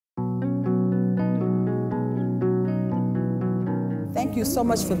Thank you so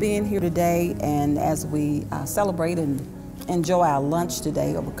much for being here today, and as we celebrate and enjoy our lunch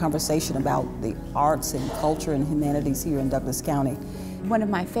today of a conversation about the arts and culture and humanities here in Douglas County. One of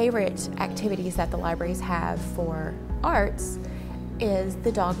my favorite activities that the libraries have for arts is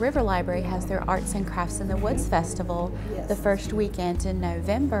the Dog River Library has their Arts and Crafts in the Woods Festival the first weekend in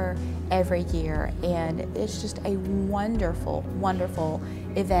November every year, and it's just a wonderful, wonderful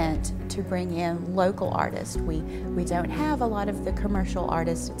event to bring in local artists. We don't have a lot of the commercial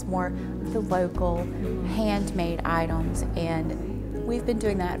artists, it's more the local handmade items, and we've been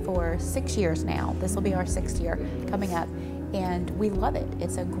doing that for 6 years now. This will be our 6th year coming up, and we love it.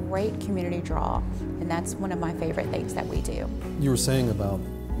 It's a great community draw, and that's one of my favorite things that we do. You were saying about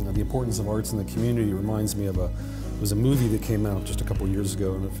the importance of arts in the community reminds me of it was a movie that came out just a couple of years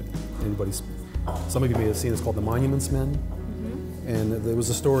ago, and if some of you may have seen it, it's called The Monuments Men. And there was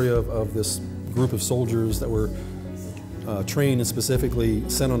a story of this group of soldiers that were trained and specifically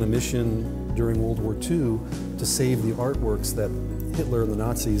sent on a mission during World War II to save the artworks that Hitler and the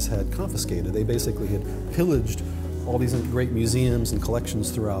Nazis had confiscated. They basically had pillaged all these great museums and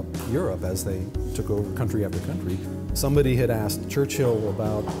collections throughout Europe as they took over country after country. Somebody had asked Churchill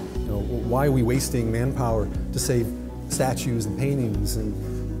about, why are we wasting manpower to save statues and paintings and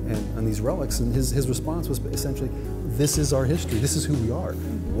these relics? And his response was essentially, this is our history, this is who we are.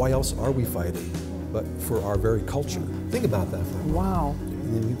 Why else are we fighting but for our very culture? Think about that. Wow.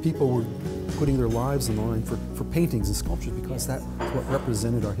 And people were putting their lives on the line for paintings and sculptures because that's what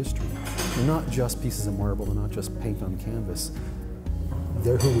represented our history. They're not just pieces of marble, they're not just paint on canvas.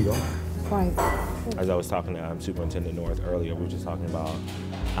 They're who we are. Right. As I was talking to Superintendent North earlier, we were just talking about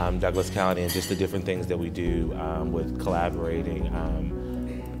Douglas County and just the different things that we do with collaborating,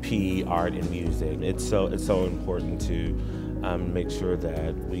 PE, art, and music. It's so important to make sure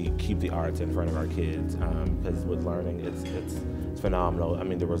that we keep the arts in front of our kids, because with learning, it's phenomenal. I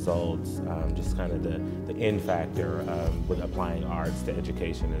mean, the results, just kind of the end factor with applying arts to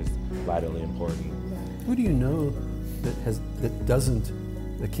education is vitally important. Who do you know that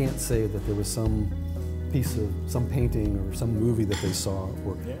can't say that there was some painting or some movie that they saw,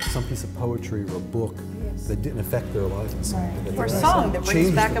 or some piece of poetry or a book that didn't affect their life in some way? Or a song that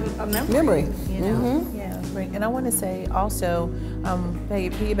brings back a memory. Yeah, right. And I want to say also,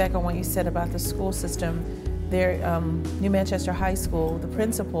 piggyback on what you said about the school system. There, New Manchester High School, the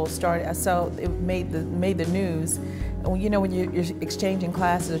principal started. I saw it made the news. And when you're exchanging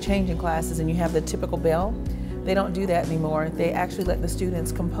classes or changing classes, and you have the typical bell, they don't do that anymore. They actually let the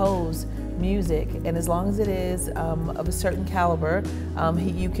students compose music, and as long as it is of a certain caliber,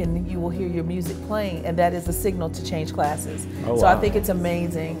 you will hear your music playing, and that is a signal to change classes. Oh, so wow. I think it's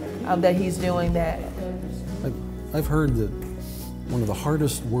amazing that he's doing that. I've heard that one of the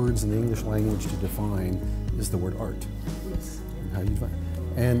hardest words in the English language to define is the word art. Yes. How you define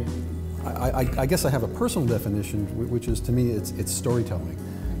it. And I guess I have a personal definition, which is, to me, it's storytelling.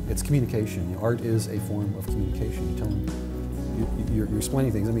 It's communication. Art is a form of communication. You're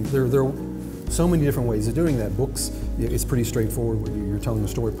explaining things. I mean, there are so many different ways of doing that. Books, it's pretty straightforward. You're telling a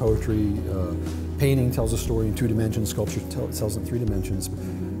story. Poetry, painting tells a story in 2 dimensions. Sculpture tells in 3 dimensions.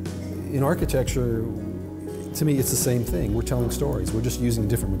 In architecture, to me, it's the same thing. We're telling stories. We're just using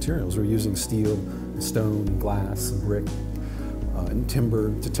different materials. We're using steel, and stone, and glass, and brick, and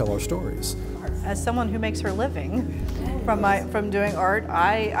timber to tell our stories. As someone who makes her living from doing art,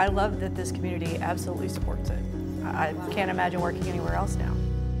 I love that this community absolutely supports it. I can't imagine working anywhere else now.